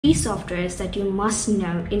3 softwares that you must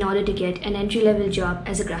know in order to get an entry-level job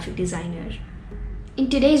as a graphic designer. In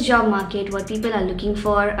today's job market, what people are looking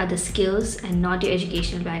for are the skills and not your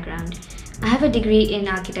educational background. I have a degree in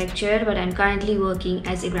architecture, but I'm currently working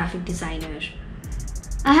as a graphic designer.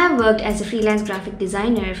 I have worked as a freelance graphic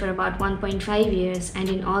designer for about 1.5 years, and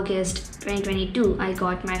in August 2022, I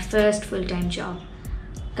got my first full-time job.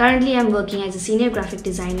 Currently, I'm working as a senior graphic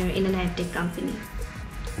designer in an edtech company.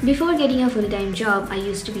 Before getting a full-time job, I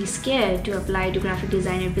used to be scared to apply to graphic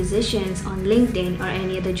designer positions on LinkedIn or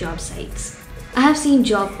any other job sites. I have seen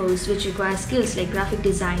job posts which require skills like graphic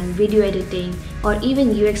design, video editing, or even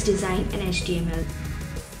UX design and HTML.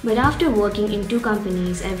 But after working in 2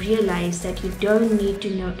 companies, I've realized that you don't need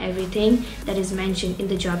to know everything that is mentioned in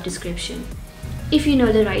the job description. If you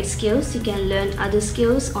know the right skills, you can learn other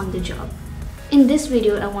skills on the job. In this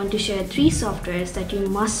video, I want to share 3 softwares that you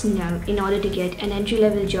must know in order to get an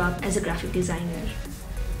entry-level job as a graphic designer.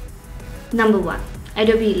 Number 1.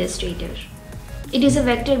 Adobe Illustrator. It is a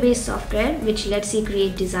vector-based software which lets you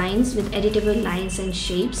create designs with editable lines and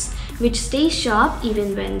shapes which stay sharp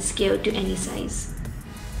even when scaled to any size.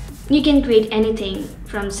 You can create anything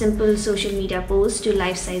from simple social media posts to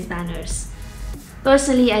life-size banners.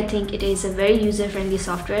 Personally, I think it is a very user-friendly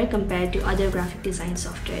software compared to other graphic design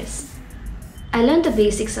softwares. I learned the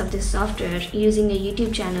basics of this software using a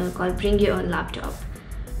YouTube channel called Bring Your Own Laptop.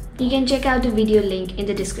 You can check out the video link in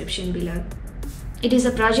the description below. It is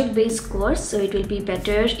a project-based course, so it will be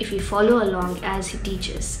better if you follow along as he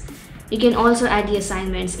teaches. You can also add the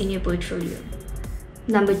assignments in your portfolio.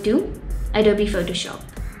 Number 2. Adobe Photoshop.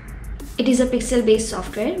 It is a pixel-based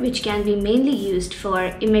software which can be mainly used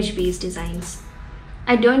for image-based designs.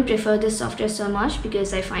 I don't prefer this software so much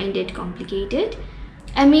because I find it complicated.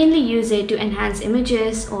 I mainly use it to enhance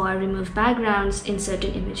images or remove backgrounds in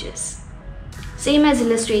certain images. Same as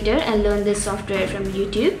Illustrator, I learned this software from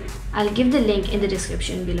YouTube. I'll give the link in the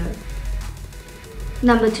description below.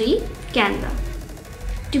 Number 3. Canva.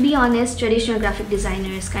 To be honest, traditional graphic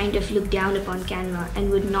designers kind of look down upon Canva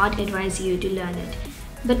and would not advise you to learn it.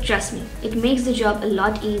 But trust me, it makes the job a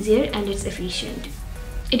lot easier and it's efficient.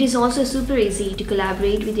 It is also super easy to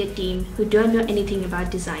collaborate with your team who don't know anything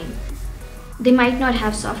about design. They might not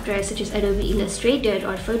have software such as Adobe Illustrator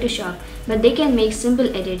or Photoshop, but they can make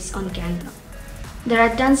simple edits on Canva. There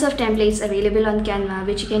are tons of templates available on Canva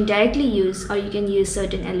which you can directly use, or you can use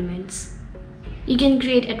certain elements. You can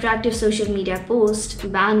create attractive social media posts,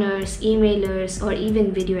 banners, emailers, or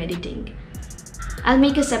even video editing. I'll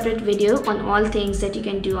make a separate video on all things that you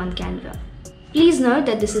can do on Canva. Please note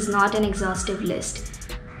that this is not an exhaustive list.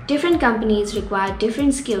 Different companies require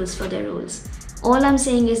different skills for their roles. All I'm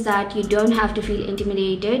saying is that you don't have to feel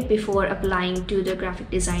intimidated before applying to the graphic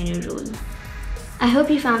designer role. I hope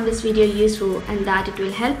you found this video useful and that it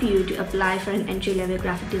will help you to apply for an entry-level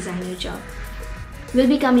graphic designer job. We'll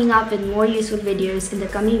be coming up with more useful videos in the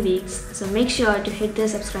coming weeks, so make sure to hit the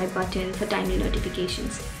subscribe button for timely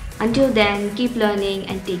notifications. Until then, keep learning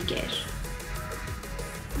and take care.